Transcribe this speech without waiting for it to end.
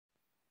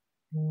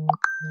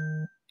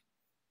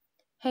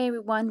Hey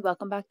everyone,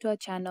 welcome back to our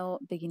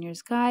channel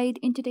Beginner's Guide.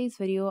 In today's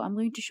video, I'm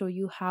going to show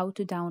you how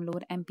to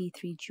download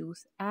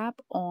Mp3Juice app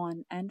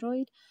on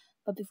Android.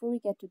 But before we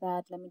get to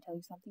that, let me tell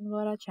you something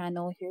about our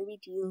channel. Here we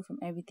deal from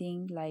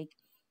everything like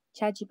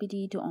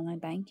ChatGPT to online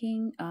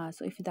banking.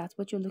 So if that's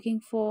what you're looking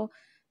for,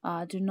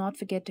 do not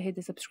forget to hit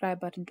the subscribe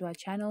button to our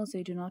channel so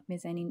you do not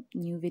miss any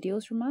new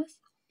videos from us.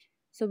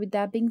 So with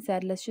that being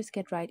said, let's just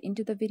get right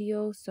into the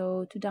video.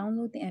 So to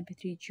download the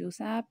Mp3Juice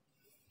app,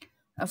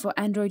 for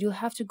Android, you'll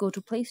have to go to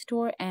Play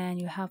Store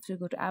and you have to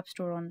go to App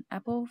Store on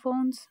Apple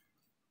phones.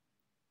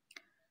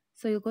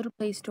 So you'll go to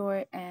Play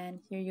Store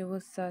and here you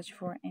will search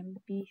for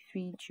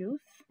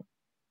Mp3Juice.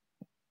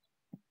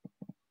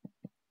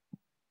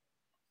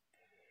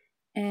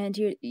 And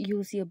here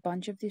you'll see a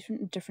bunch of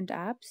different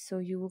apps. So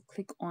you will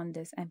click on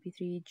this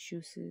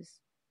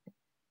Mp3Juice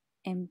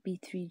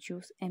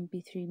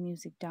MP3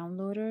 music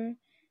downloader,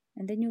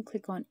 and then you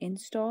click on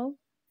install,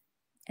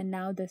 and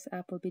now this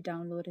app will be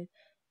downloaded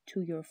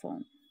to your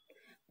phone.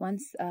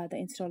 Once the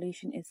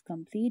installation is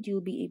complete,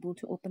 you'll be able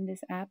to open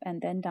this app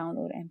and then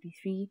download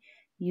MP3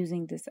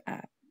 using this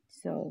app.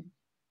 So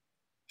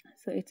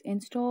it's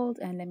installed,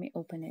 and let me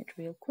open it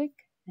real quick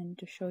and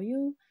to show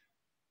you.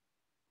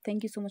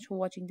 Thank you so much for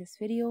watching this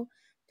video.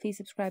 Please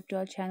subscribe to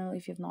our channel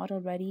if you've not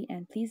already,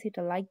 and please hit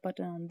the like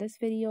button on this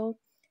video.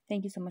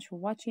 Thank you so much for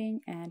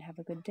watching and have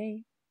a good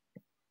day.